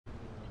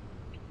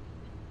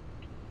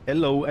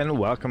Hello and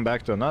welcome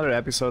back to another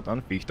episode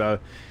on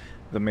Fichthal,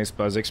 the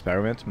MaizePlus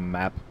experiment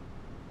map.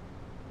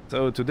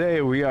 So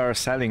today we are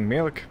selling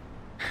milk.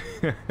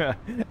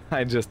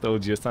 I just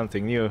told you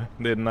something new,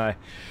 didn't I?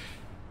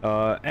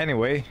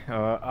 Anyway,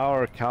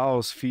 our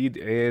cow's feed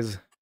is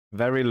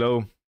very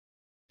low.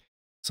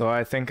 So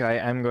I think I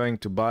am going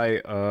to buy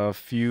a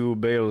few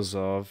bales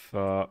of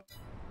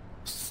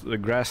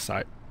grass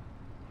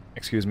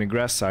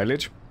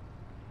silage.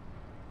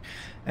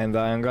 And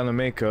I'm gonna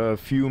make a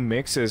few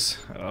mixes.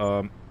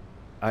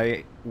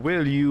 I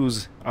will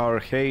use our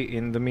hay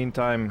in the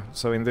meantime,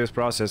 so in this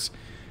process,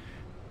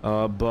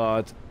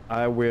 but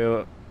I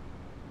will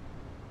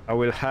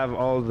have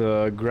all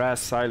the grass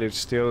silage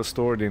still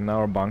stored in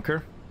our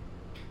bunker,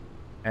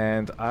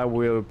 and I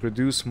will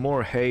produce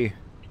more hay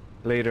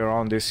later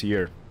on this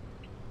year.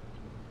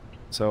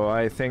 So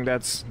I think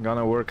that's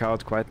gonna work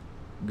out quite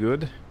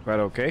good, quite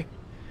okay.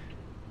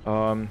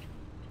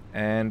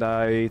 And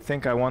I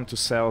think I want to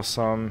sell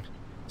some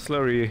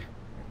slurry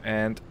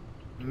and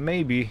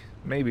maybe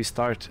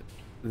start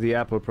the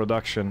apple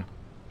production.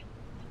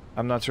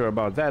 I'm not sure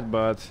about that,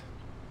 but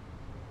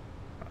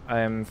I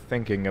am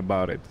thinking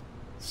about it.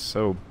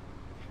 So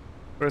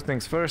first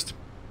things first,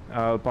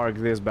 I'll park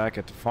this back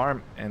at the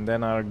farm, and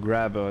then I'll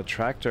grab a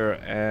tractor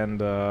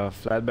and a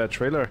flatbed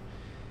trailer,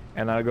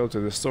 and I'll go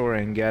to the store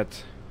and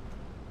get,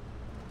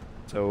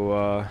 so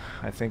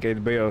I think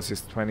 8 bales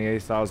is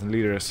 28,000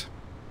 liters.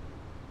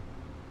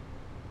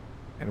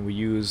 And we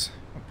use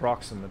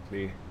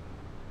approximately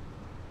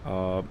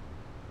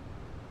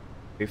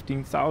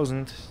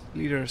 15,000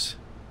 liters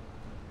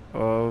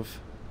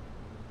of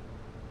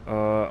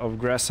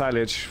grass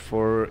silage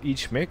for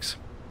each mix.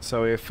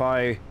 So if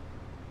I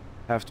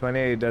have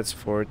 28, that's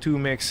for 2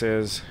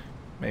 mixes.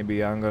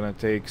 Maybe I'm gonna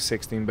take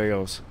 16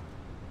 bales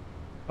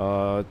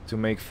to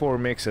make 4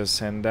 mixes,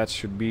 and that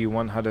should be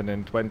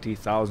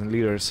 120,000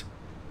 liters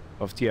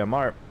of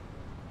TMR,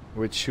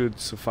 which should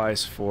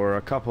suffice for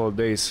a couple of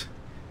days,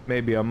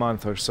 maybe a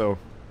month or so.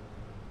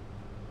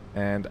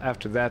 And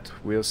after that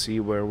we'll see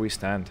where we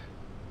stand.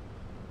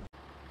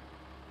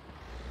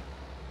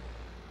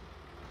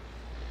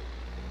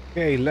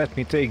 Okay, let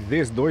me take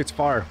this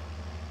Deutz-Fahr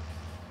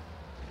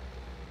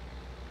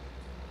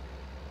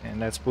and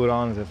let's put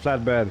on the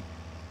flatbed.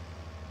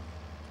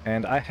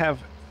 And I have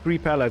 3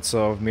 pallets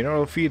of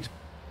mineral feed,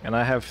 and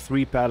I have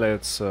 3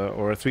 pallets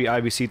or 3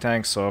 IBC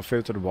tanks of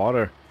filtered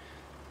water,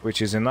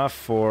 which is enough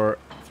for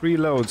 3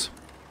 loads.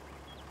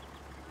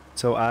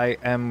 So I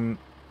am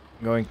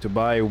going to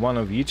buy 1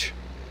 of each,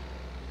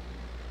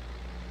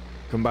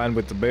 combined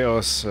with the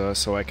bales,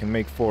 so I can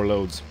make 4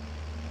 loads.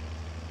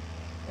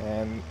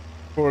 And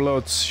 4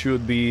 loads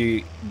should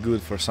be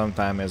good for some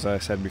time, as I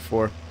said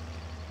before.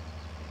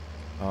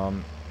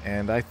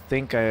 And I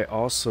think I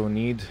also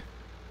need...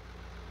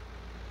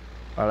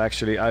 Well,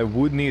 actually, I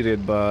would need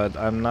it, but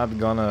I'm not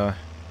gonna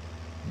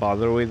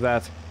bother with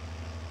that.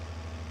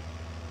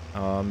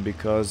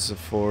 Because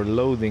for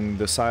loading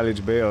the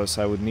silage bales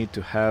I would need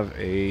to have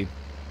a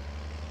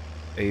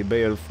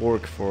bale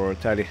fork for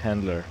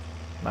telehandler.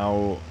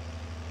 Now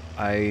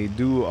I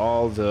do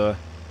all the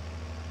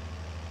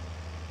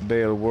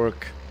bale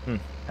work,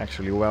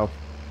 actually, well,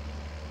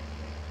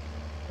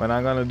 when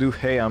I'm gonna do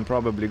hay I'm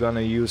probably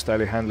gonna use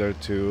telehandler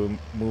to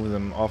move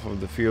them off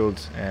of the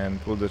field and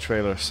pull the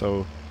trailer.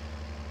 So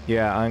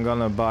yeah, I'm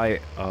gonna buy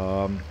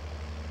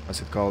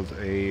what's it called,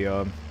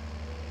 a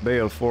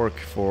bale fork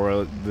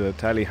for the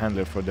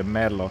telehandler for the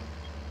Merlo.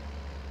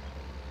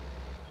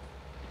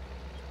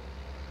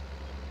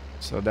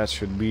 So that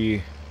should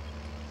be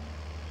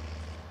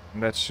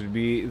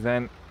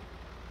then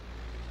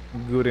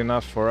good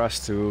enough for us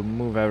to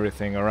move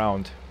everything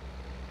around.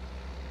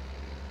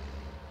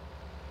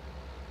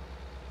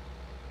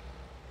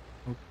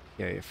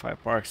 Okay, if I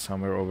park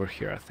somewhere over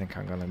here I think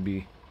I'm gonna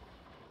be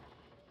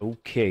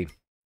okay.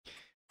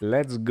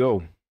 Let's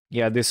go.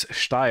 Yeah, this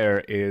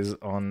Steyr is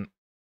on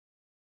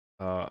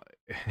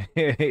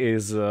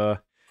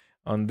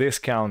on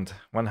discount,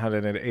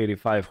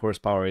 185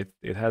 horsepower.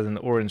 It has an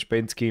orange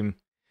paint scheme,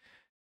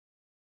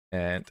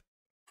 and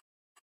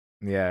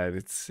yeah,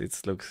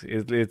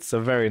 it's a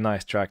very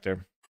nice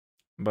tractor,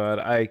 but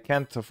I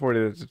can't afford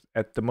it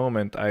at the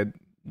moment. I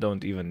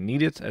don't even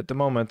need it at the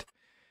moment.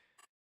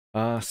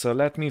 So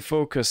let me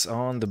focus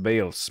on the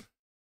bales,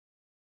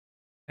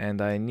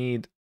 and I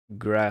need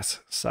grass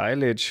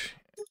silage.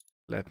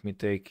 Let me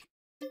take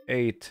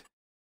 8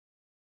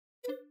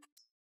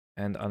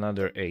 and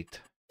another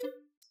 8.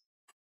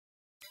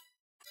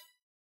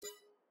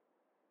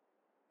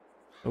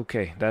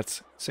 Okay,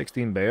 that's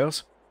 16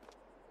 bales.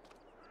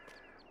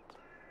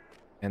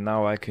 And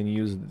now I can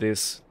use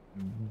this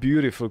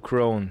beautiful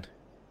crone.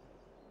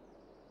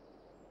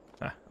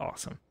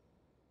 Awesome.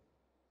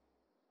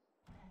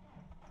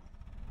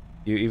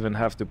 You even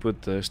have to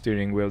put the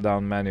steering wheel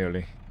down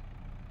manually.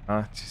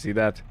 Huh? Did you see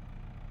that?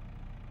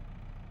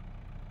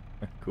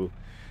 Cool.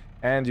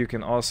 And you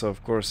can also,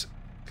 of course,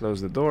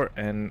 close the door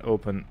and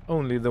open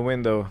only the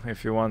window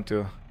if you want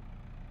to.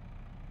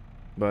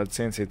 But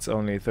since it's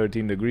only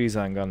 13 degrees,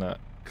 I'm gonna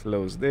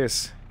close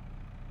this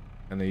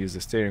Gonna use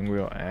the steering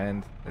wheel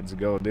and let's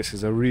go. This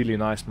is a really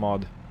nice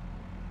mod.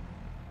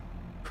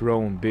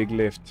 Chrome, big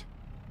lift.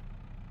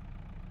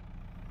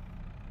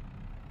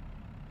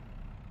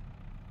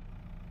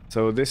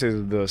 So this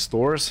is the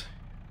stores.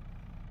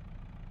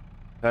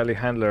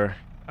 Telehandler,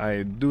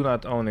 I do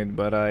not own it,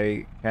 but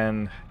I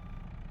can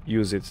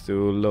use it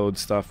to load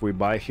stuff we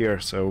buy here,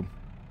 so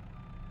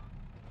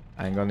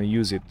I'm gonna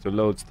use it to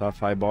load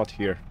stuff I bought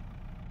here.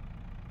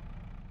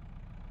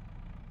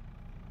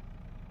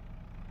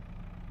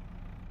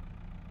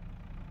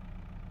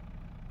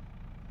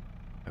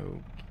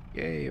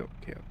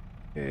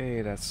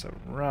 Okay, that's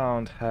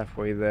around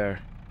halfway there.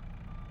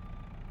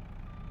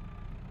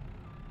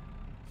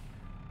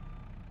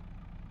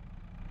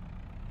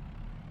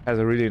 Has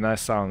a really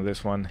nice sound,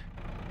 this one.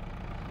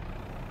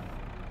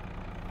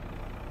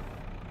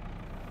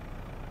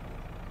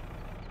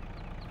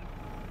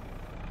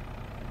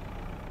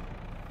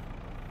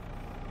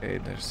 Okay,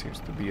 there seems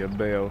to be a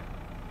bale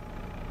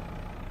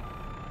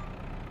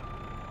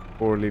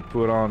poorly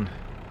put on.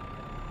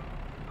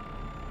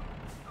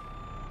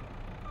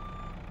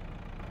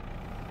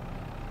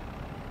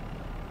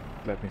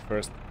 Let me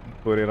first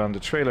put it on the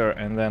trailer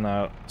and then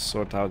I'll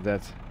sort out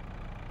that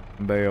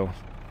bale.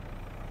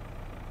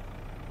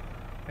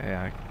 Okay,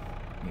 I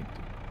need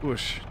to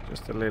push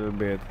just a little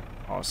bit.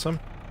 Awesome.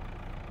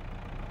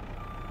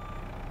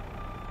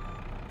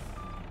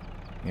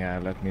 Yeah,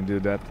 let me do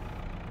that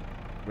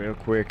real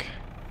quick.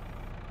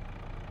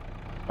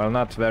 Well,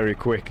 not very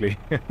quickly.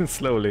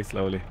 slowly.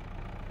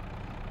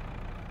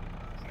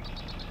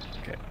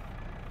 Okay.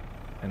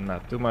 And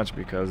not too much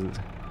because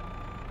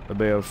the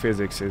bale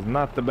physics is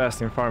not the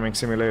best in Farming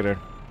Simulator.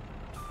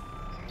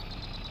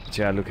 But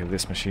yeah, look at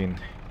this machine.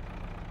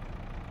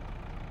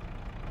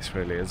 This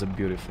really is a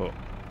beautiful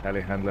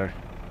telehandler.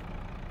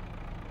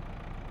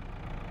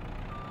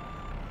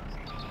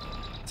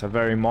 It's a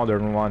very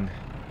modern one,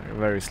 a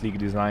very sleek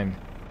design.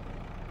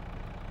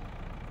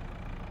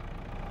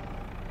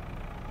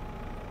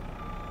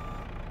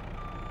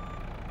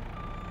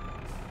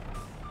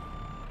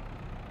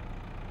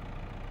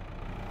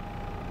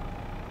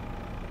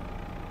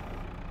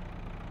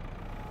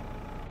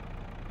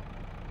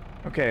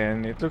 Okay,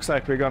 and it looks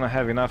like we're gonna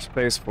have enough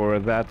space for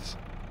that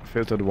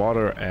filtered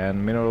water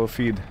and mineral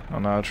feed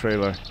on our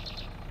trailer.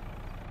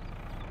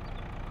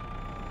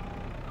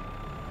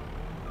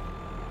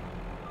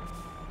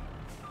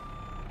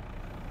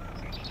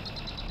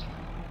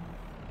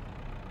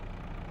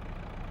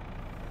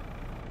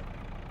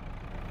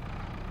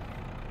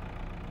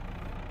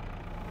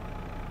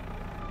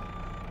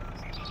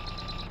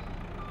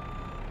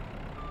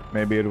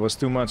 Maybe it was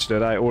too much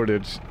that I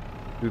ordered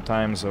 2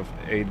 times of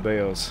 8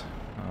 bales.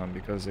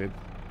 Because it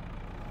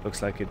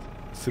looks like it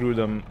threw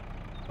them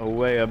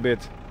away a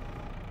bit.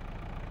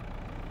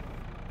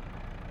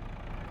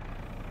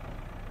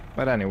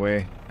 But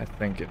anyway, I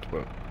think it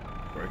will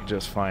work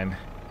just fine.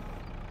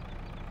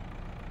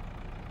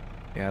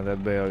 Yeah,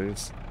 that bale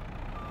is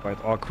quite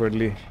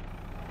awkwardly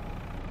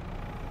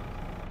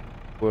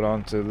put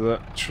onto the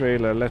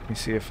trailer. Let me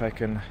see if I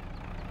can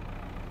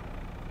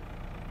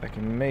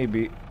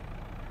maybe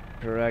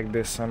drag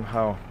this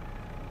somehow.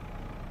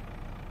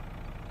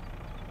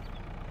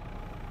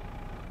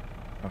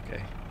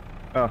 Okay.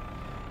 Oh,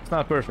 it's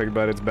not perfect,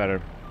 but it's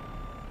better.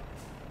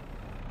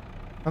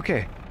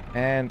 Okay,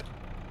 and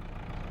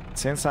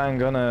since I'm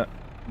gonna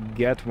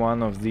get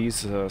one of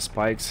these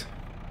spikes,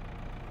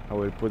 I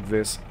will put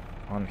this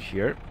on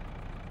here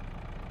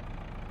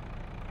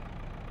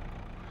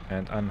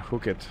and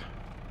unhook it.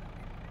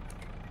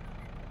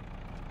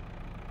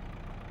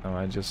 Oh,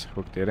 I just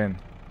hooked it in.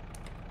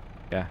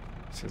 Yeah,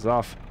 this is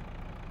off.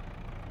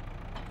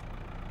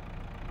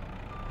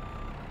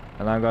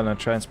 And I'm gonna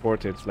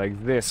transport it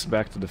like this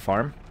back to the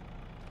farm.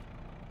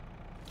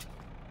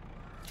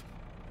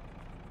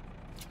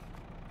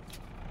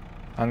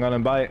 I'm gonna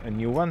buy a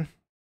new one.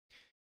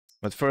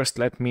 But first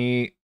let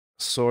me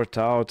sort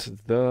out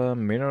the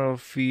mineral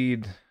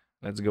feed.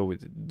 Let's go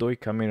with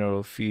Deutz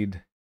mineral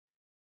feed.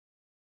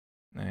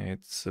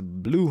 It's a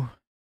blue.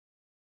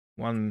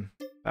 1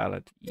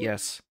 pallet,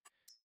 yes.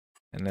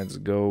 And let's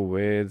go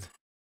with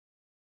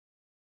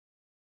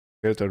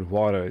filtered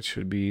water. It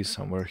should be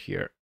somewhere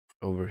here.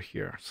 Over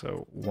here,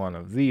 so 1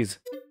 of these.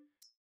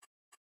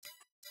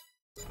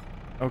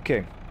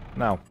 Okay,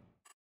 now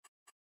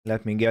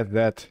let me get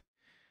that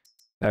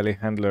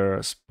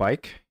telehandler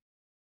spike,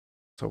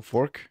 so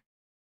fork.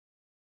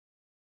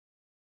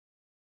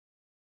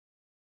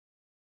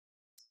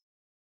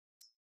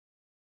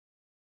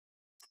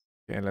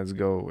 Okay, let's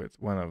go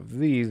with 1 of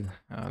these.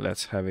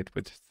 Let's have it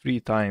with 3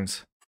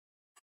 times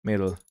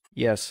middle,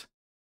 yes.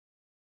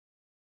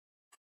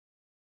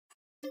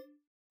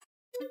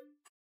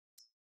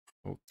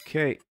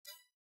 Okay,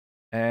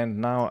 and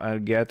now I'll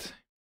get...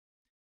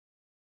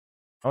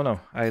 Oh no,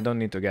 I don't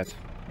need to get.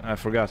 I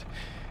forgot.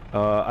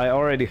 I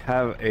already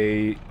have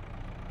a...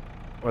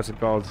 What's it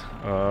called?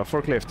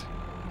 Forklift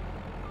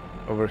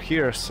over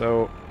here,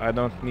 so I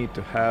don't need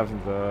to have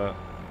the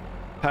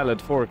pallet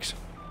forks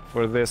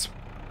for this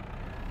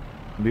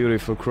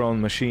beautiful chrome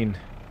machine.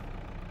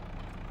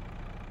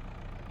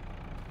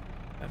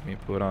 Let me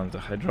put on the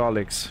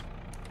hydraulics.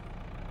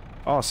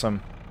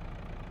 Awesome.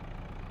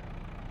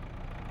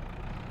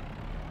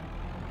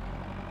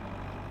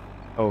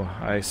 Oh,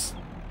 I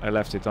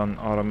left it on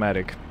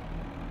automatic.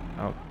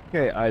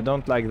 Okay, I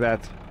don't like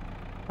that.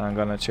 I'm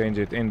gonna change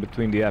it in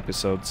between the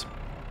episodes.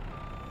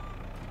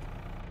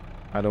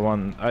 I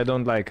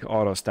don't like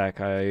auto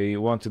stack. I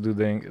want to do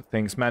the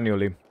things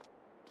manually.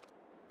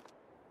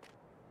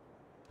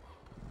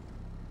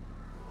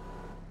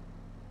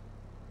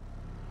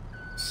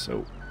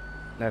 So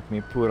let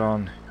me put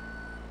on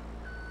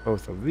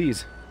both of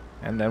these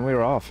and then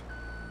we're off.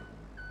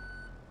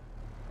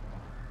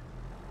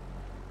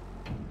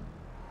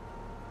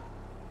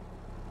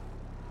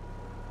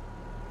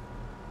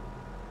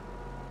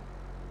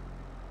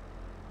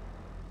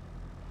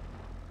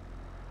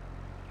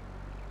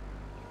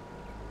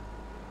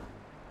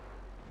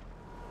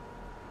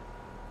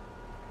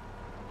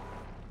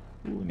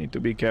 We need to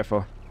be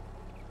careful.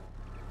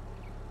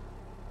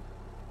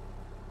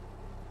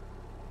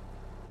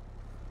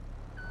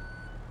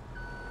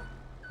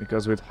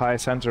 Because with high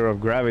center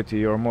of gravity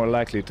you're more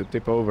likely to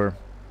tip over.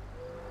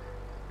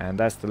 And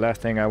that's the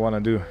last thing I want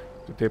to do,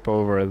 to tip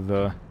over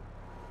the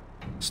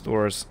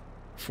store's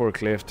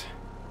forklift.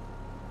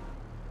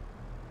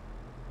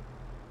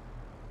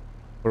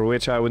 For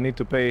which I would need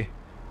to pay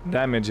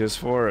damages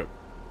for,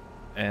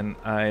 and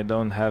I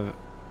don't have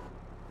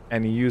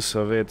any use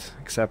of it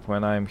except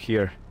when I'm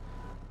here.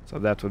 So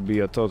that would be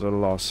a total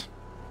loss.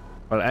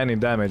 Well, any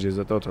damage is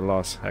a total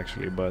loss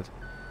actually, but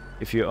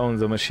if you own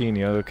the machine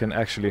you can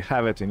actually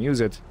have it and use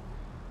it.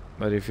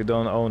 But if you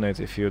don't own it,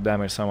 if you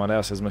damage someone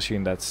else's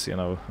machine, that's, you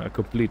know, a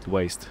complete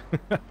waste.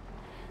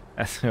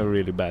 That's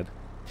really bad.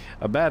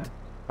 A bad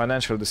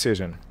financial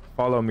decision.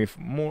 Follow me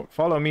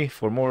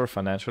for more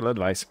financial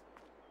advice.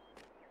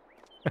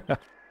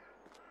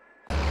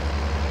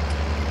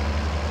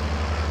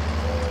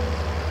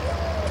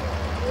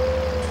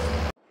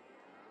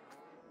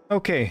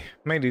 Okay,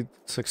 made it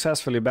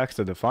successfully back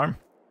to the farm.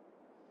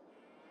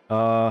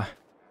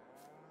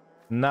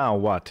 Now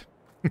what?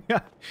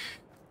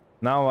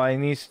 Now I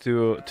need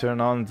to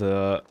turn on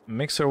the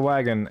mixer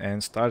wagon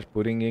and start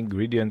putting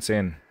ingredients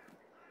in.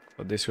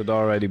 So this should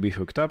already be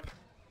hooked up.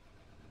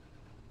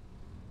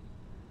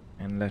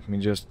 And let me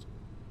just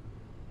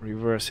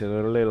reverse it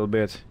a little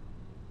bit.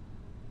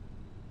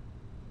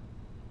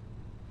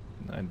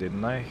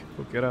 Didn't I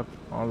hook it up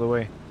all the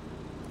way?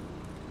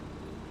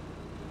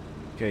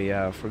 Okay,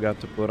 yeah, I forgot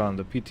to put on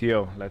the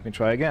PTO. Let me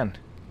try again.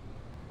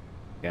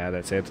 Yeah,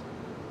 that's it.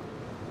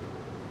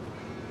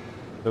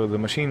 So the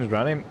machine's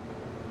running.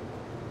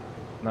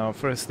 Now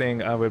first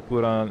thing I will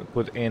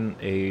put in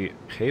a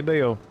hay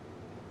bale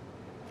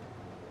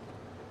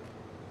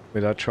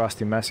with our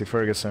trusty Massey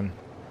Ferguson.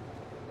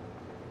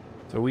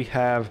 So we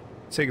have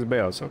 6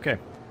 bales, okay.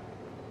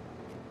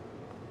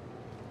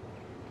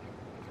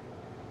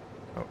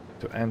 Oh,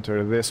 to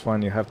enter this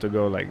one you have to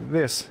go like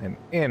this and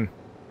in.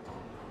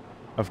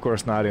 Of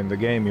course not in the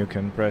game, you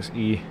can press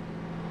E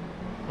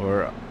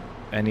or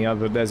any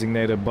other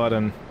designated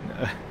button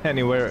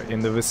anywhere in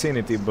the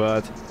vicinity,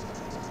 but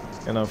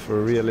you know,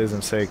 for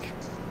realism's sake.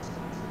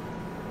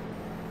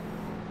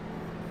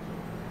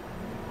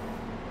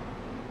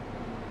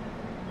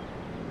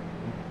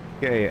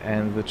 Okay,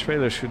 and the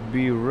trailer should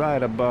be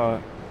right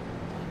about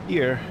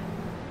here.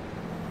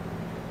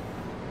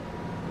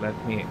 Let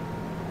me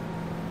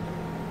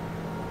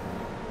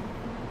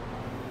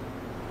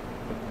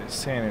put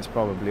this in. It's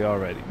probably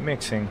already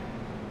mixing.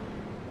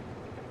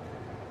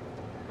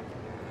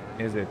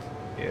 Is it?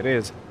 It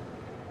is.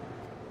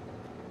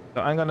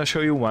 So I'm gonna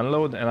show you one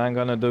load and I'm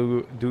gonna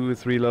do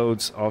 3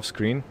 loads off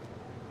screen.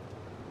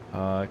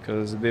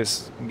 Because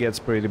this gets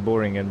pretty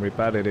boring and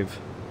repetitive.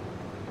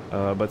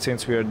 But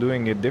since we are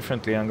doing it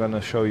differently, I'm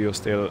gonna show you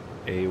still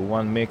a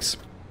 1 mix.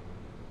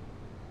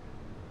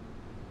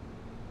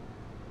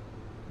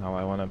 Now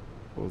I wanna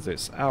pull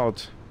this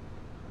out.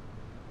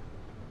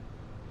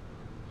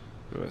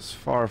 Go as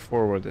far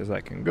forward as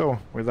I can go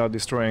without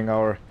destroying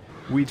our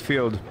wheat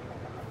field.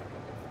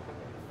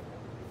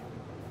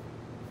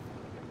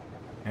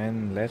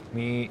 And let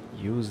me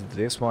use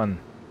this one.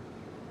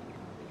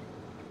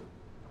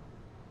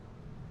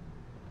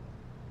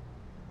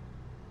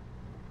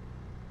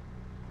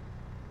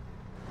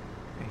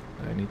 Okay,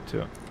 I need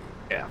to...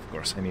 Yeah, of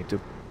course I need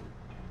to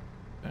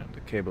turn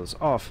the cables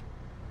off.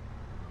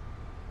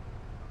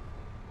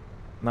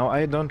 Now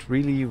I don't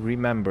really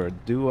remember.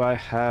 Do I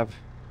have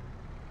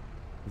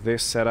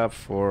this set up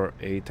for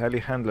a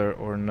telehandler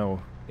or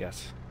no?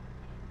 Yes,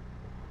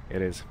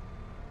 it is.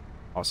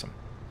 Awesome.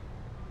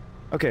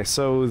 Okay,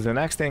 so the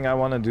next thing I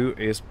want to do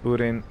is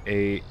put in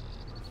a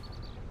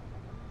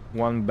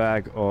 1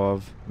 bag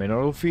of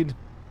mineral feed.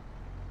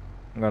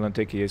 I'm gonna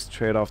take it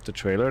straight off the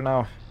trailer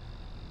now.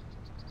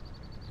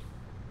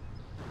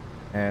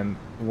 And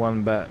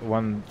one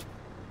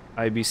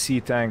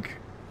IBC tank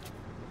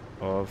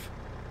of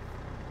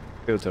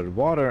filtered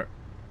water.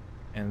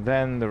 And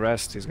then the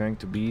rest is going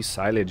to be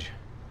silage.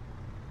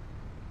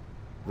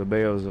 The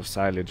bales of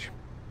silage.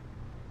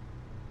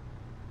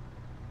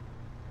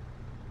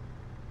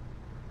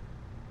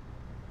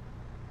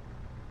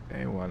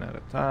 Okay, one at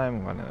a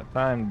time, one at a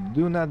time.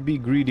 Do not be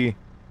greedy.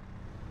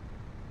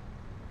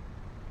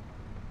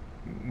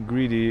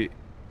 Greedy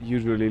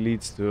usually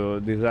leads to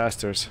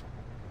disasters.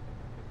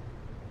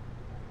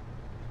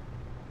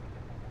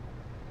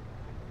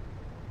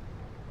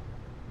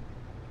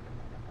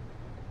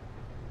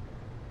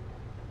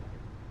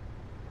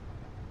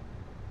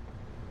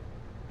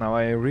 Now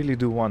I really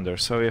do wonder,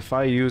 so if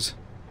I use...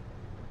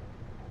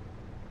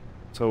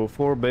 So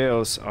 4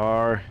 bales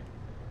are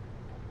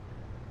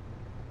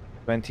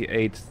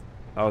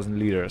 28,000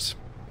 liters.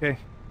 Okay,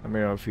 the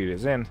mineral feed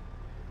is in.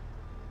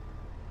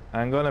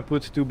 I'm gonna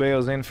put 2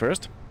 bales in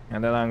first,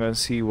 and then I'm gonna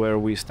see where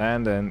we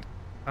stand, and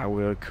I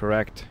will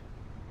correct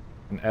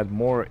and add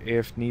more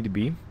if need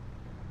be.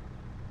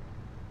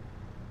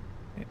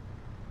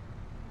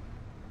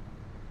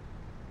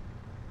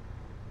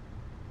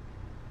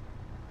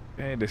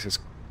 Okay, this is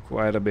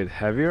quite a bit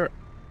heavier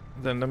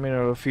than the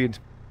mineral feed.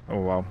 Oh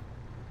wow.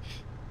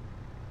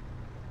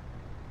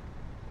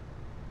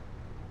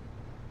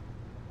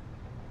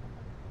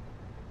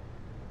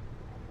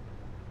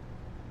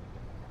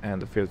 And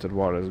the filtered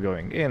water is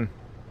going in.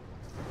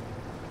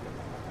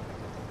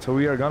 So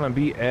we are gonna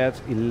be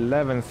at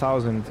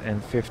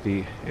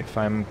 11,050 if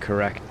I'm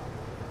correct.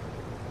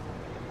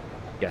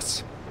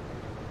 Yes.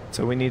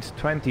 So we need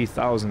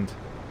 20,000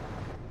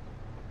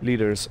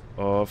 liters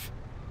of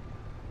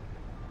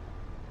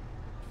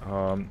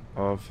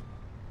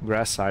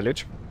grass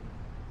silage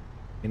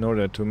in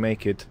order to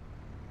make it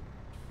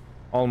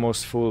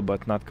almost full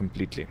but not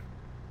completely.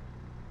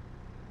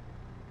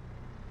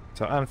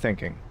 So I'm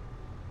thinking,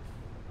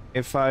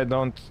 if I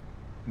don't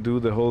do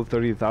the whole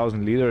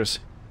 30,000 liters,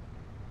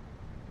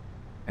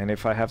 and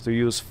if I have to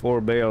use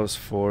 4 bales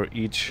for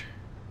each...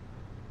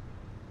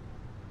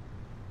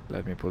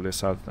 Let me pull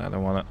this out, I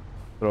don't want to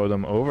throw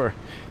them over.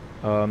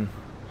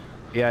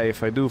 Yeah,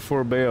 if I do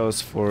 4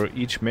 bales for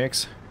each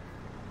mix,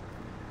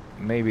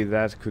 maybe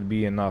that could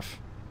be enough.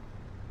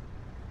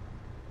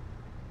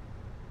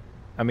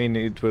 I mean,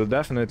 it will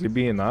definitely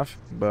be enough,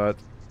 but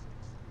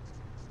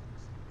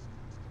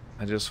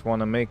I just want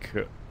to make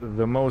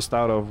the most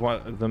out of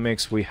what the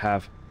mix we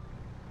have.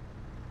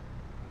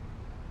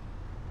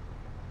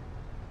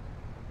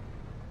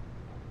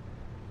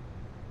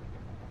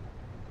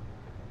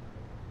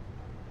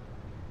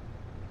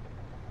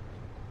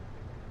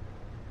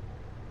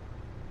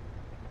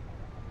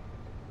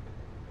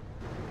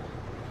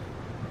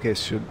 Okay,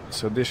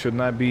 so this should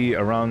not be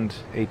around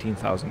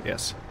 18,000,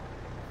 yes.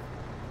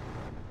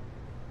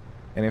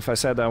 And if I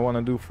said I want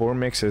to do 4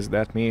 mixes,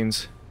 that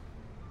means...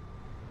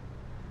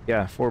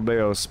 yeah, 4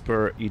 bales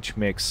per each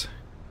mix.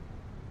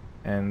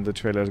 And the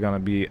trailer is gonna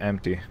be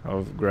empty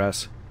of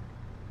grass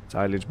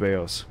silage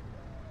bales.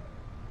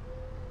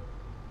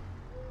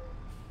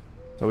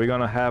 So we're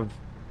gonna have,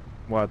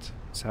 what,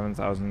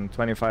 7,000,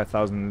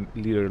 25,000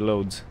 liter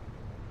loads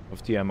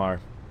of TMR.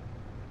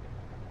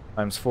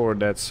 Times 4,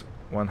 that's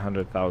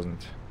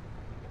 100,000.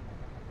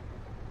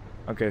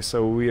 Okay,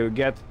 so we'll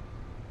get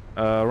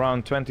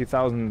around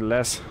 20,000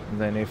 less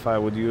than if I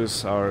would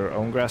use our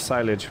own grass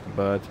silage,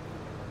 but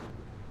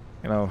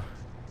you know,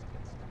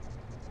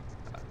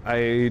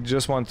 I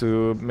just want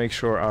to make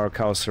sure our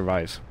cows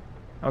survive.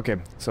 Okay,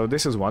 so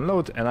this is 1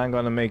 load, and I'm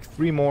gonna make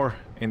 3 more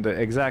in the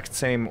exact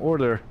same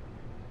order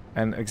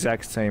and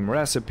exact same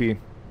recipe.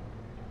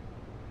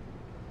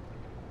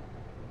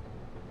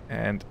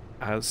 And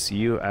I'll see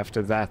you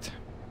after that.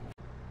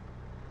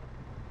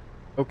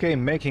 Okay,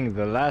 making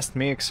the last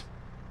mix.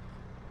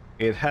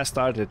 It has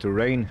started to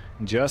rain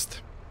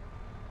just.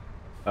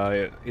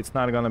 It's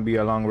not gonna be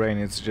a long rain,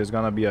 it's just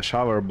gonna be a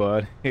shower,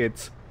 but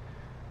it's,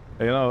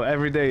 you know,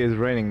 every day is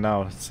raining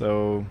now,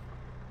 so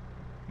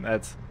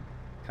that's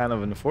kind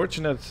of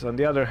unfortunate. On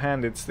the other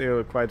hand, it's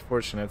still quite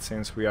fortunate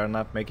since we are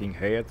not making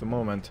hay at the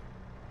moment,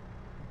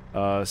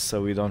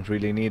 so we don't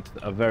really need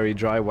a very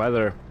dry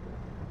weather.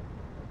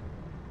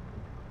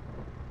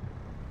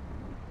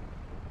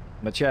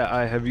 But yeah,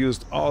 I have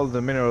used all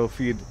the mineral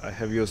feed, I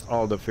have used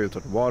all the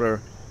filtered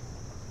water,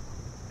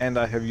 and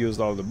I have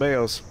used all the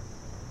bales.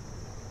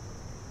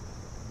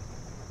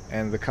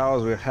 And the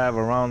cows will have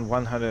around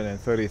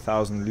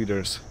 130,000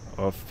 liters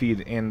of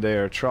feed in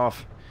their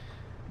trough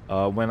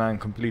when I'm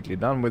completely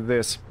done with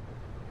this.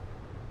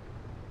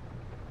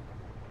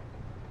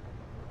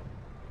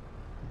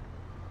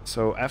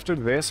 So after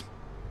this,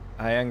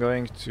 I am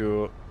going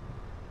to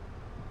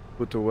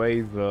put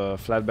away the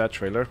flatbed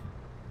trailer.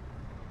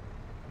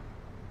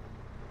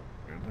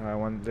 I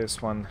want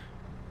this one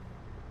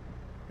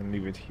and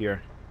leave it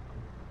here.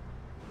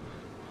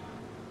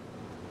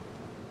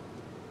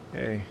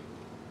 Okay.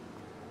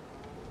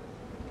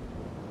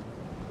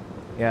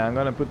 Yeah, I'm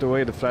gonna put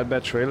away the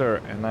flatbed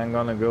trailer and I'm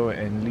gonna go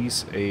and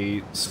lease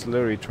a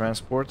slurry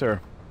transporter.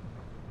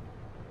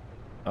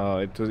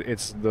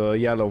 It's the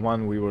yellow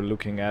one we were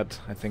looking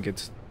at. I think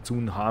it's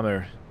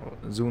Zunhammer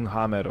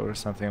or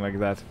something like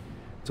that.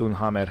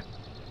 Zunhammer.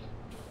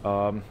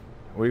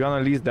 We're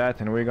gonna lease that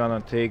and we're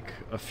gonna take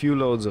a few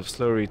loads of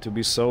slurry to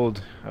be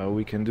sold.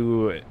 We can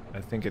do,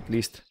 I think, at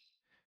least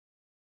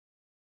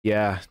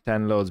Yeah,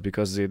 10 loads,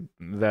 because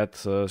that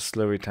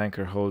slurry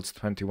tanker holds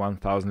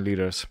 21,000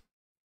 liters.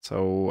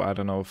 So I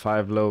don't know,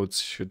 5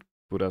 loads should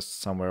put us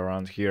somewhere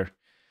around here.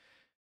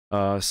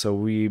 So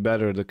we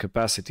better the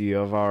capacity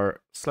of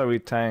our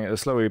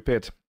slurry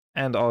pit,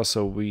 and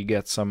also we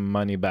get some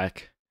money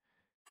back.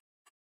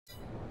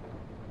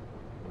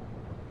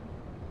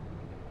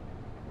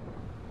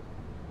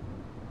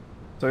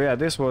 So yeah,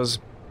 this was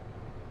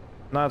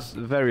not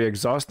very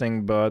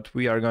exhausting, but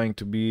we are going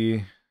to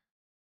be,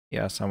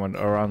 yeah, somewhere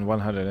around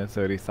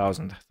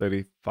 130,000,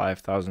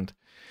 35,000,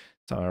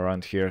 somewhere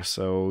around here.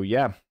 So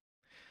yeah,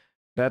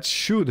 that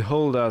should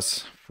hold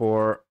us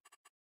for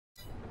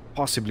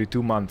possibly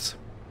 2 months,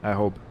 I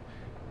hope.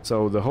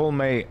 So the whole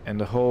May and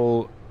the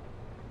whole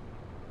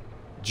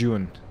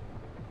June.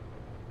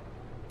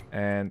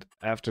 And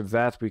after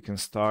that we can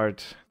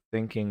start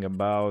thinking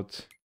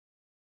about,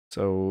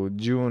 so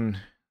June,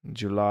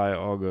 July,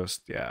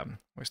 August, yeah,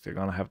 we're still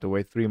gonna have to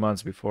wait 3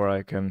 months before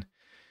I can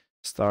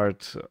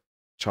start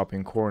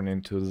chopping corn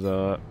into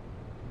the,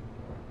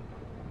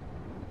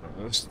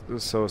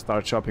 so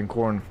start chopping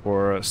corn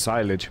for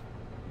silage.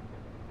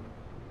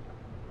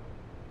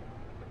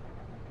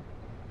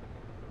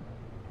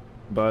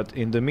 But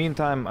in the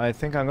meantime, I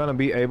think I'm gonna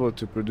be able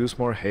to produce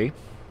more hay,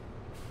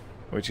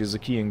 which is a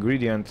key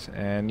ingredient.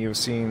 And you've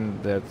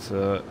seen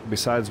that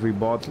besides we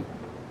bought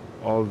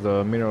all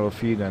the mineral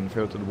feed and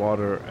filtered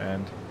water,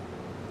 and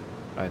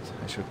I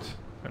should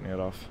turn it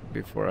off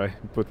before I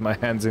put my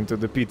hands into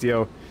the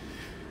PTO.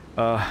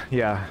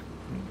 Yeah,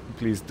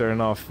 please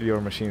turn off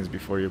your machines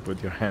before you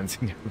put your hands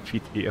in your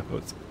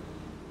PTOs.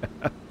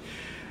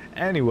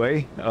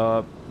 Anyway,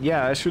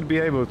 yeah, I should be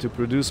able to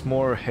produce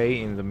more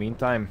hay in the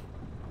meantime.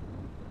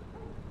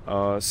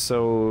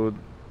 So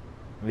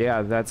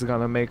yeah, that's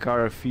gonna make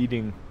our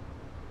feeding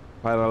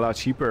quite a lot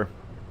cheaper.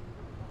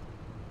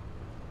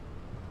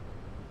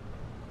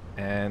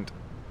 And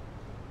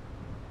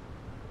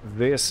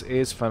this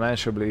is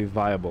financially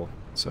viable.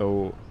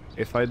 So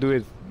if I do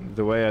it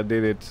the way I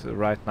did it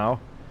right now,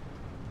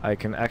 I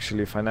can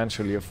actually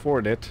financially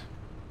afford it.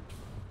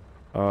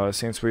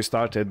 Since we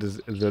started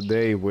the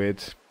day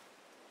with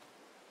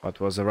what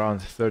was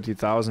around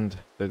 30,000,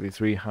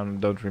 3300,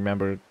 don't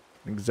remember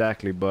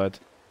exactly, but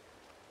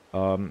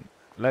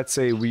let's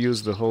say we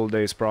use the whole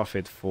day's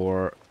profit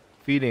for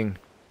feeding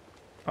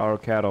our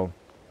cattle,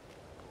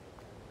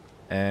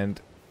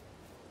 and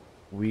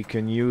we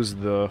can use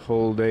the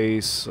whole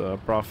day's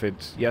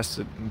profit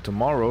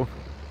tomorrow,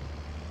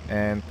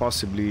 and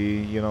possibly,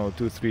 you know,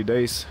 2-3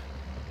 days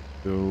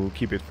to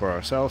keep it for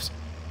ourselves.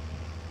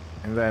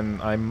 And then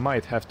I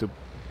might have to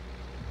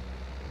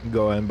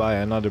go and buy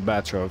another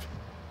batch of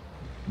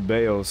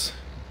bales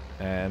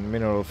and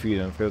mineral feed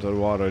and filtered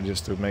water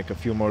just to make a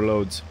few more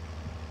loads.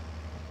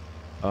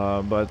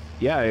 But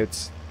yeah,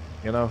 it's,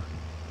 you know,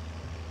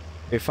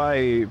 if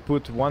I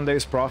put 1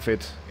 day's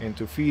profit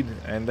into feed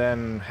and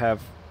then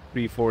have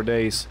 3-4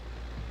 days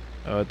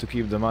to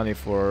keep the money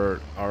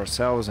for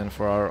ourselves and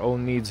for our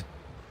own needs,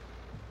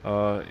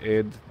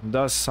 it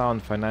does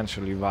sound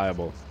financially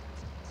viable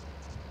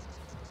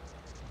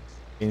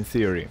in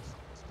theory.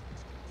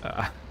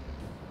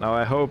 Now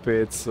I hope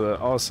it's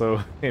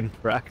also in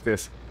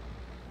practice,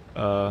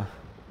 so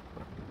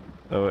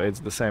it's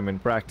the same in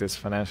practice,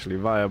 financially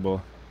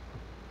viable,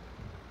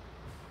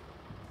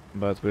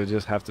 but we'll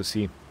just have to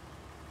see.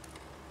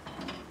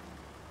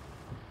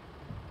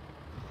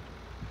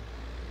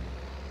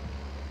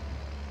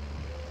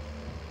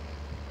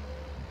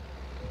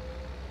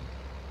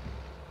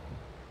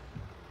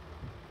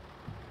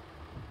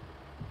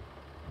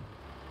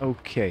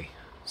 Okay,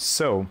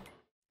 so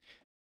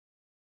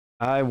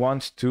I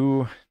want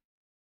to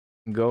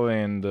go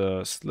in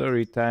the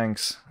slurry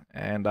tanks,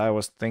 and I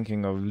was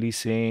thinking of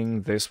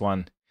leasing this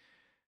one.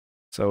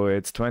 So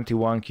it's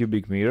 21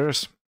 cubic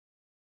meters,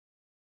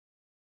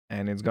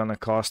 and it's gonna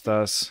cost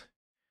us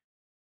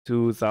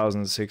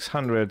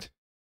 2,600.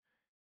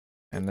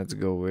 And let's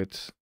go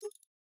with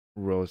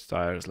road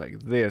tires like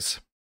this.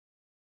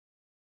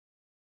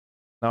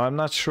 Now I'm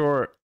not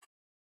sure.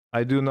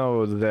 I do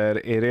know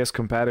that it is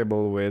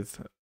compatible with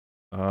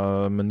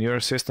manure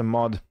system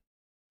mod.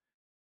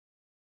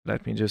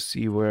 Let me just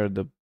see where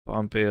the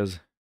pump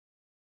is.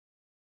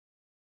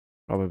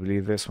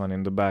 Probably this one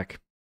in the back.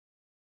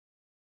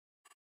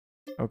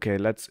 Okay,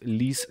 let's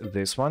lease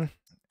this one.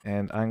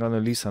 And I'm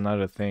gonna lease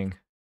another thing.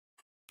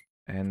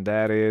 And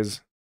that is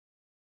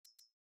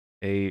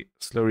a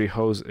slurry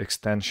hose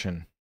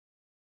extension.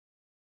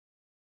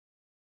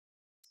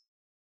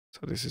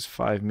 So this is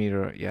 5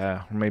 meter.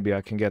 Yeah, maybe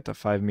I can get a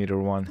 5 meter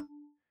one.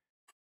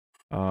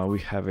 We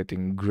have it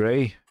in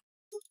gray.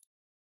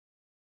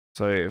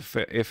 So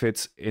if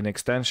it's in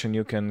extension,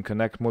 you can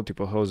connect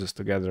multiple hoses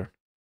together.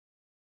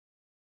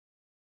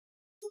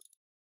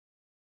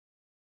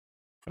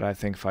 But I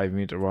think 5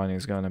 meter one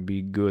is gonna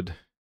be good.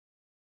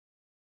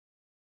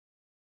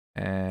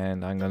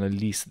 And I'm gonna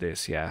lease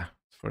this, yeah,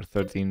 for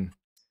 13.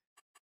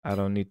 I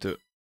don't need to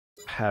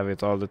have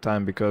it all the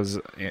time, because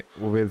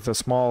with the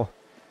small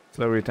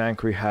slurry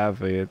tank we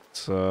have,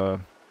 it's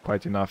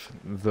quite enough,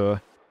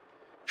 the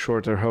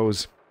shorter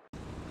hose.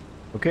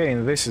 Okay,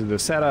 and this is the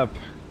setup.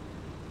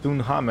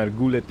 Tunhammer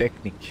Gule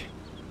Technik.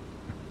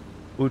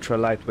 Ultra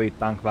lightweight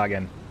tank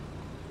wagon.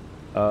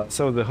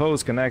 So the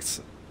hose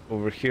connects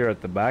over here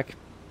at the back,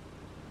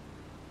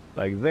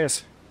 like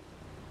this.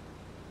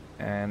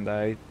 And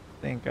I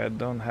think I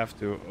don't have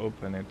to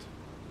open it.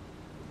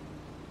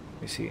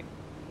 Let me see.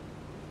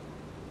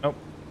 Oh,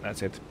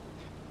 that's it.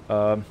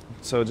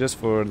 So just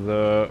for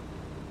the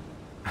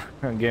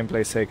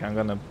gameplay sake, I'm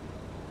gonna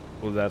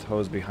pull that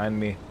hose behind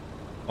me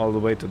all the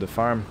way to the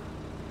farm.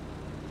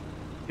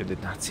 You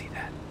did not see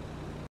that.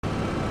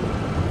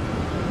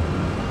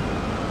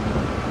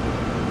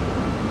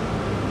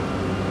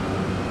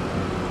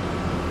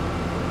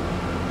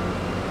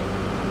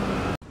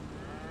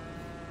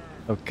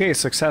 Okay,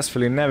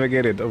 successfully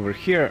navigated over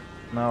here.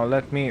 Now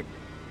let me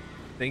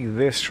take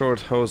this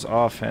short hose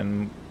off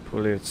and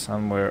pull it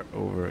somewhere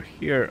over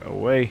here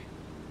away.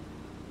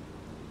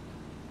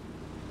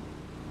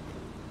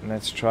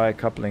 Let's try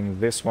coupling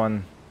this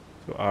one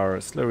to our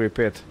slurry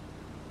pit.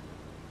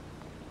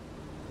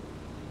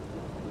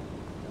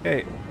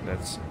 Okay,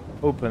 let's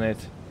open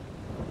it.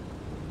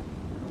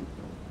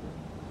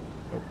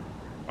 Oh,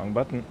 wrong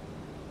button.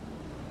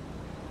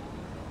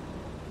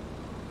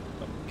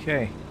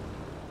 Okay.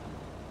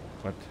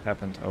 What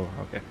happened? Oh,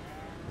 okay.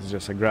 It's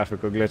just a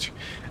graphical glitch.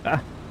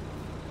 Ah,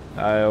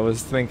 I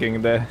was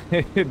thinking that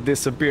it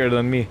disappeared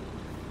on me.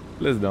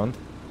 Please don't.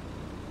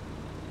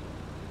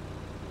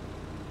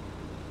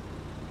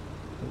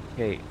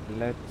 Okay,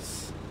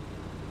 let's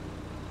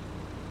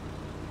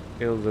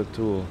fill the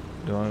tool.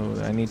 Do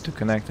I need to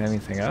connect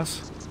anything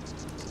else?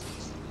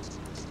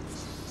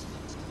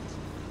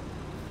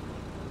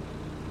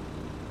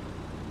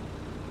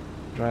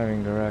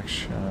 Driving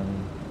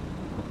direction.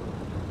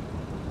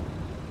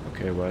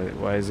 Okay,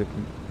 why is it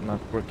not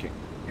working?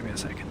 Give me a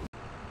second.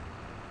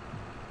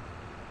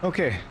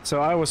 Okay,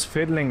 so I was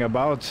fiddling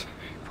about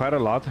quite a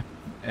lot,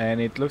 and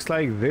it looks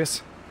like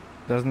this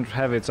doesn't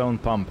have its own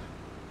pump.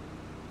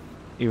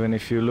 Even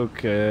if you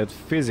look at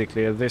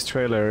physically at this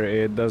trailer,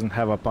 it doesn't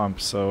have a pump,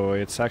 so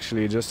it's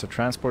actually just a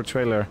transport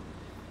trailer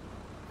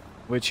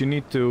which you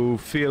need to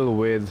fill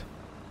with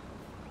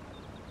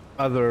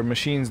other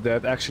machines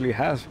that actually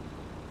have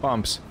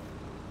pumps.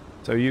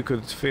 So you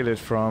could fill it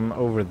from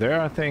over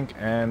there, I think,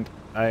 and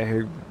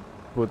I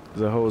put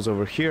the hose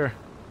over here.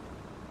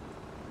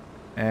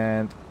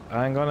 And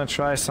I'm gonna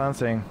try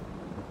something.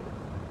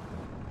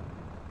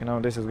 You know,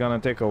 this is gonna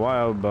take a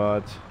while,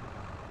 but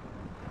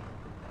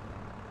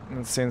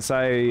since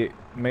I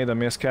made a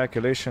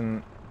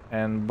miscalculation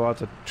and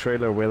bought a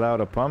trailer without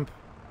a pump,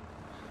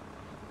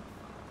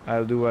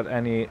 I'll do what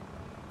any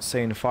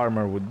sane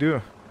farmer would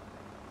do.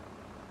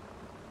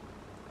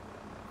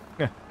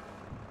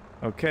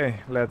 Okay,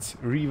 let's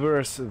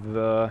reverse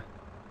the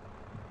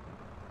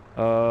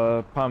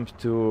pump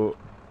to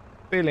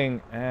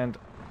filling and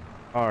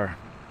R.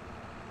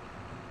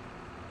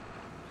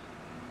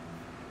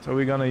 So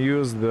we're gonna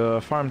use the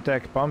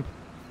FarmTech pump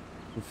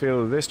to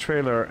fill this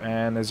trailer,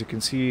 and as you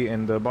can see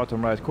in the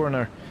bottom right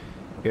corner,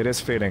 it is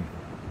filling.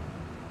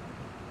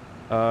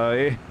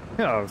 It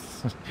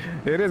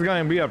is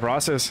going to be a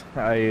process,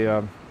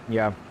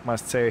 yeah,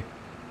 must say.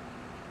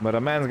 But a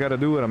man's got to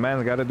do what a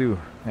man's got to do.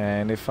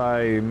 And if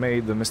I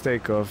made the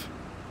mistake of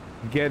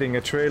getting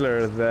a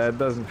trailer that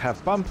doesn't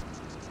have pump,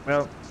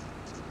 well,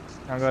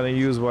 I'm gonna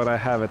use what I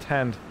have at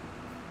hand.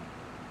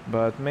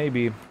 But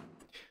maybe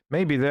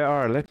there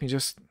are. Let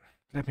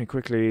me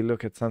quickly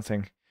look at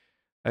something.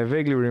 I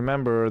vaguely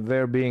remember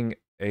there being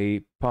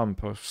a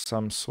pump of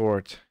some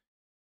sort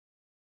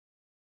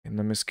in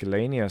the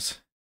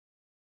miscellaneous.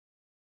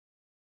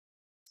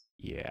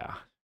 Yeah.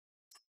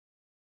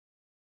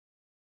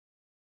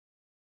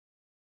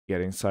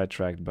 Getting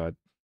sidetracked, but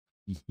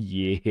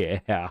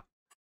yeah.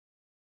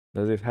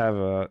 Does it have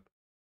a...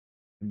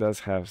 It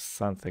does have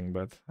something,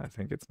 but I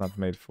think it's not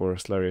made for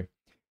slurry.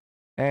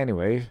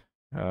 Anyway,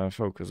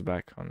 focus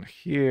back on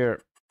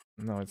here.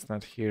 No, it's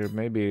not here.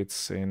 Maybe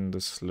it's in the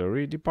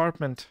slurry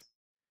department.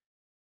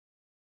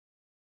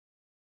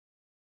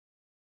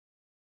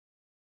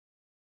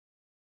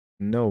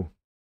 No.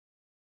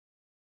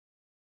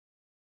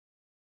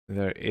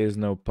 There is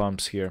no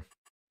pumps here.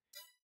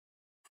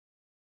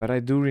 But I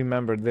do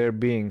remember there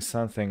being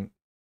something.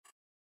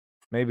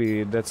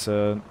 Maybe that's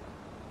a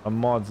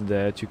mod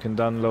that you can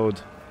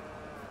download.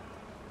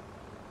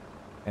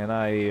 And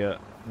I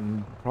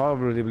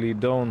probably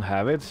don't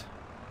have it.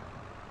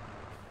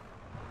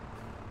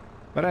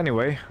 But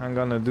anyway, I'm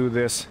gonna do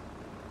this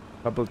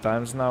a couple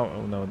times now.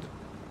 Oh no,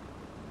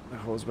 the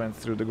hose went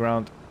through the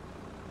ground.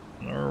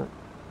 No.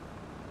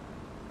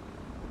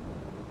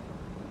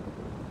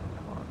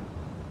 Come on.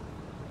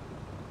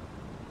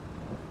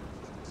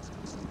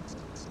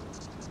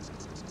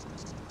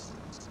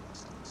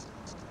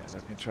 Yeah,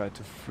 let me try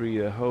to free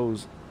the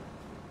hose.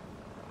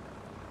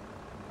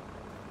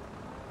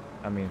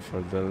 I mean,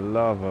 for the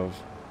love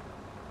of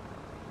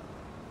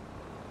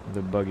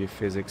the buggy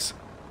physics.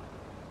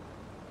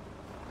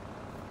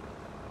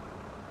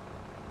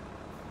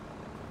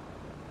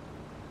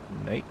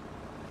 Nope.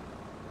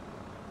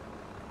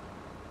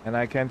 And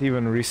I can't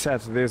even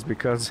reset this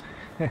because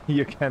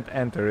you can't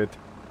enter it.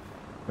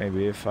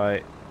 Maybe if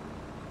I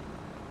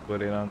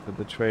put it onto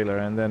the trailer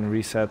and then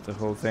reset the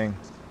whole thing.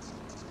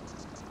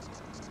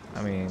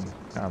 I mean,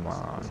 come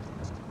on.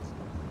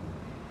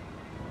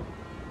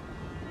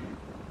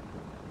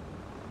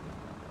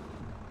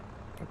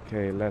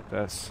 Okay, let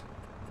us...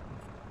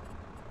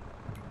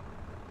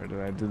 Where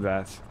did I do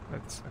that?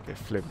 Let's... Okay,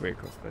 flip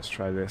vehicles. Let's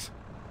try this.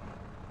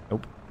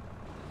 Nope.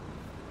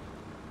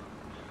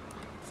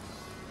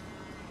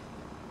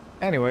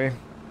 Anyway,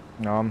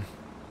 I'll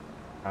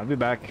be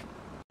back.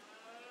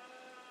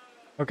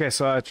 Okay,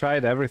 so I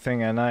tried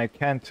everything and I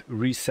can't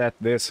reset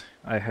this.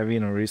 I have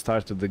even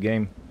restarted the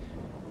game.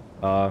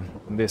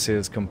 This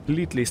is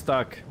completely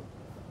stuck.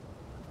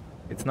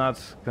 It's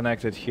not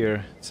connected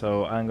here,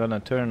 so I'm gonna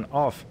turn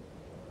off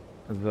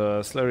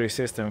the slurry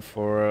system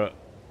for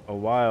a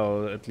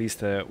while, at least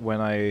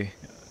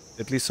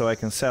so I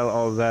can sell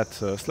all that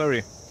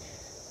slurry,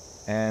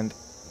 and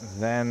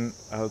then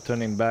I'll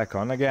turn it back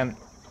on again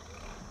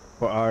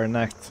for our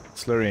next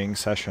slurrying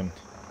session.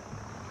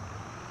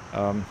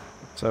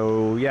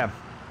 So yeah,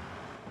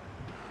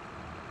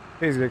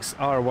 physics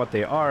are what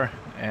they are,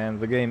 and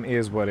the game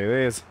is what it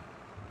is,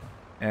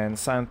 and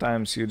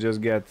sometimes you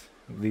just get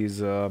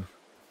these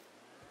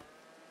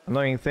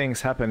annoying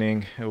things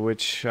happening,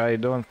 which I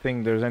don't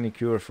think there's any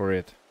cure for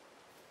it.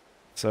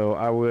 So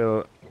I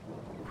will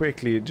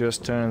quickly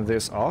just turn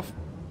this off,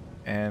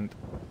 and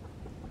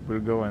we'll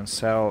go and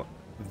sell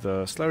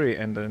the slurry,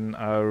 and then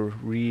I'll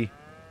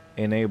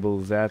re-enable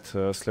that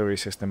slurry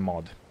system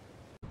mod.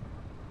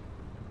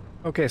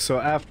 Okay, so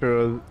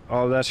after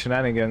all that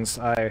shenanigans,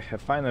 I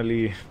have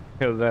finally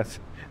filled that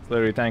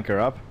slurry tanker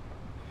up.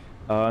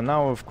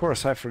 Now, of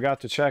course, I forgot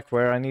to check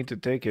where I need to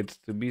take it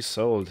to be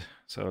sold.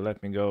 So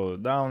let me go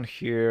down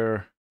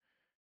here.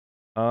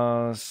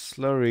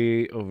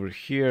 Slurry over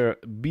here.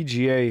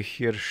 BGA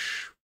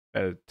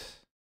Hirschfeld.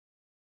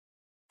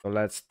 So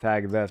let's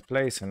tag that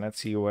place and let's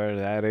see where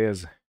that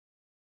is.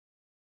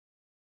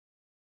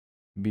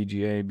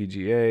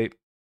 BGA.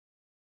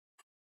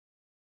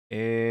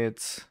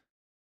 It's...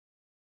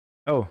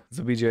 Oh,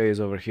 the BGA is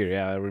over here.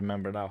 Yeah, I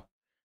remember now.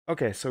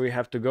 Okay, so we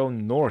have to go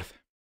north.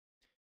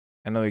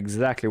 I know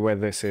exactly where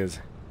this is.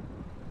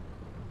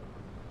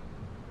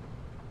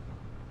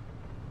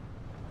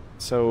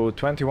 So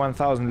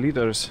 21,000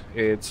 liters.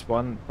 It's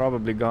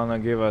probably gonna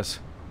give us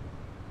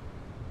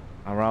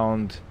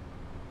around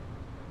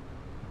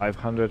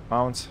 500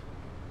 pounds,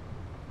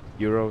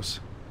 euros,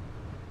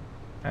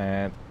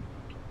 and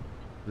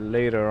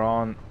later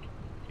on,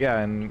 yeah.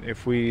 And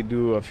if we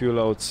do a few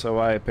loads, so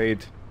I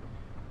paid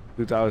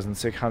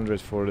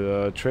 2,600 for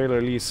the trailer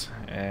lease,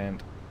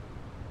 and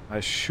I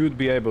should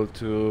be able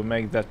to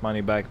make that money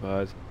back.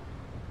 But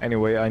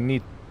anyway, I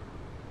need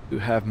to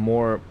have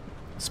more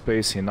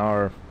space in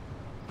our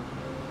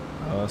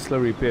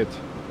slurry pit,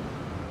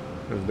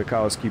 because the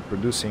cows keep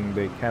producing,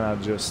 they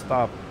cannot just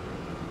stop.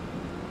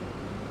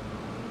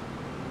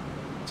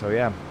 So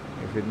yeah,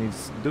 if it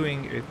needs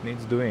doing, it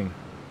needs doing.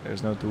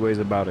 There's no two ways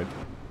about it.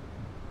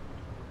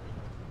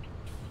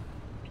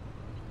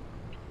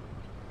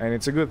 And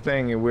it's a good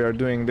thing we are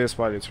doing this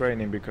while it's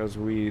raining, because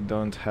we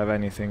don't have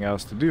anything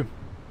else to do.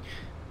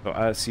 So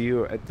I'll see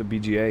you at the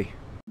BGA.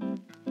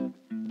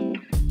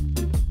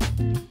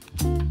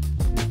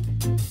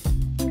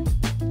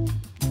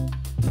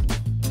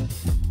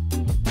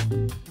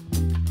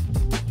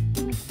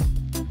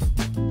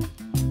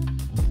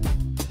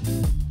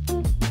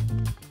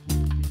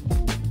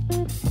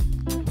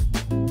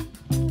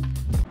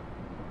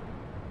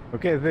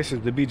 Okay, this is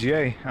the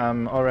BGA.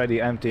 I'm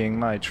already emptying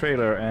my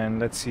trailer,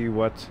 and let's see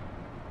what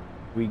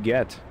we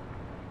get.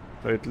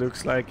 So it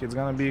looks like it's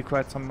gonna be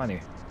quite some money.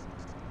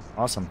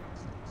 Awesome.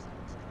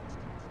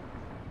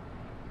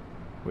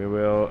 I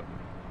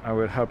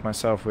will help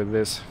myself with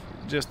this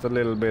just a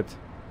little bit,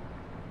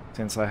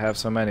 since I have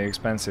so many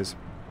expenses.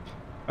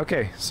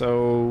 Okay,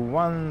 so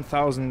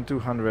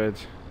 1,200,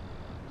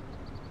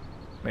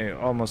 maybe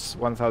almost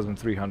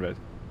 1,300.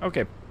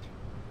 Okay.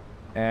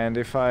 And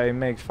if I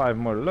make 5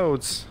 more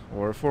loads,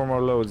 or 4 more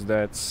loads,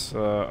 that's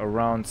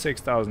around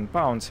 6,000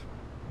 pounds,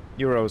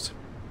 euros.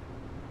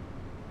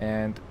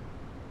 And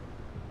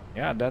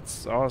yeah,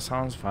 that's all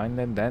sounds fine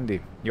and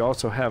dandy. You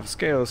also have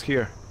scales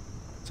here,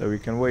 so you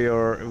can weigh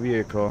your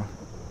vehicle.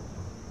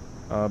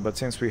 But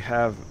since we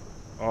have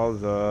all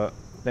the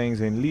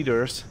things in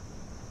liters,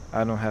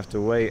 I don't have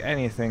to weigh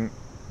anything,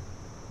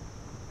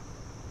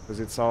 because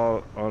it's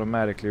all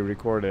automatically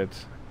recorded.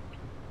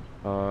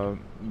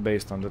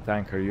 Based on the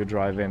tanker you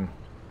drive in.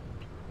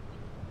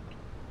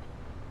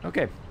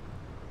 Okay,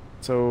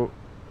 so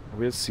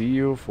we'll see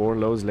you 4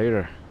 loads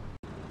later.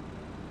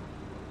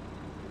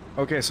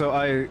 Okay, so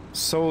I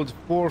sold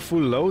 4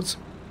 full loads,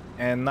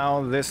 and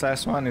now this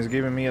last one is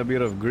giving me a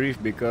bit of grief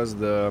because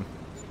the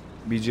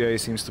BGA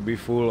seems to be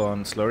full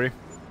on slurry.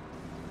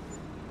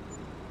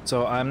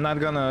 So I'm not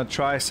gonna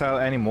try sell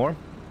anymore.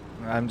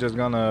 I'm just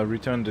gonna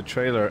return the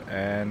trailer,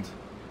 and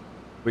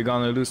we're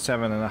gonna lose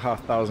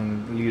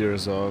 7,500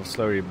 liters of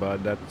slurry,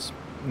 but that's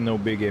no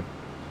biggie.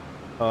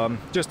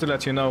 Just to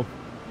let you know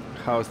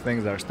how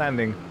things are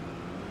standing.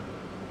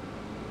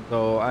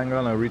 So I'm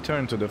gonna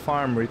return to the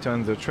farm,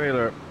 return the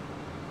trailer,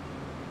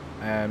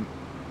 and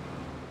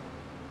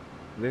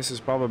this is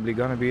probably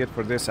gonna be it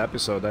for this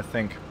episode, I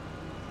think.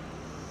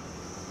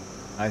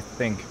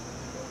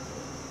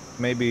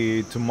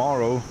 Maybe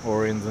tomorrow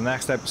or in the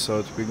next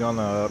episode we're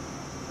gonna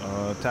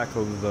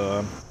tackle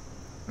the...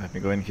 Let me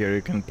go in here,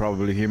 you can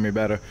probably hear me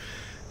better.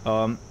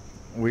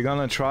 We're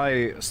gonna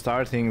try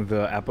starting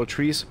the apple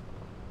trees.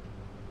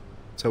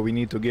 So we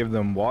need to give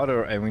them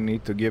water and we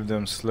need to give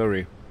them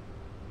slurry.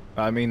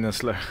 I mean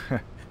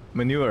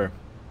manure,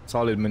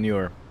 solid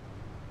manure.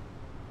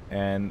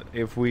 And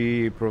if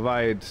we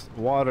provide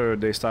water,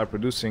 they start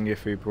producing.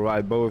 If we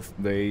provide both,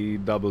 they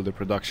double the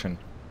production.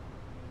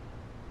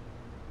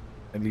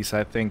 At least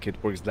I think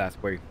it works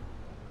that way.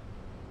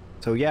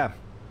 So yeah,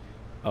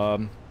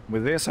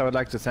 with this I would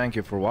like to thank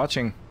you for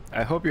watching.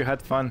 I hope you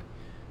had fun.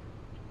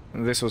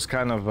 This was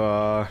kind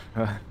of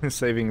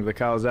saving the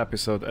cows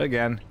episode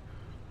again.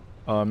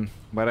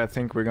 But I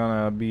think we're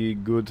gonna be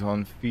good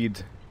on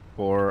feed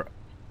for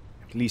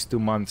at least 2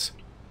 months.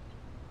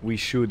 We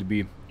should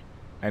be.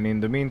 And in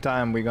the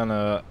meantime we're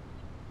gonna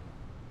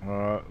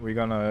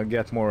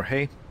get more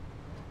hay.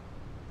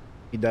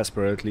 We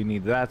desperately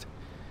need that.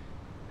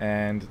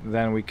 And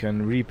then we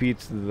can repeat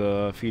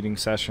the feeding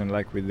session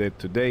like we did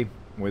today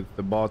with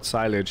the bought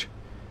silage.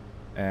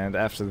 And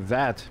after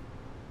that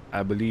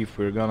I believe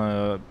we're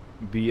gonna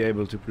be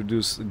able to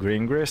produce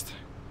grain grist,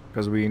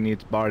 because we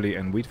need barley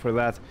and wheat for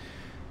that.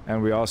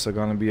 And we're also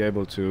gonna be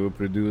able to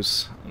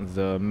produce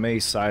the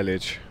maize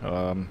silage,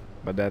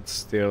 but that's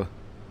still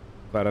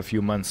quite a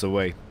few months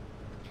away.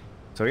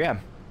 So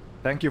yeah,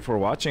 thank you for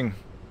watching,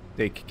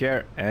 take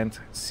care and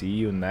see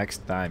you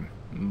next time.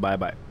 Bye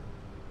bye.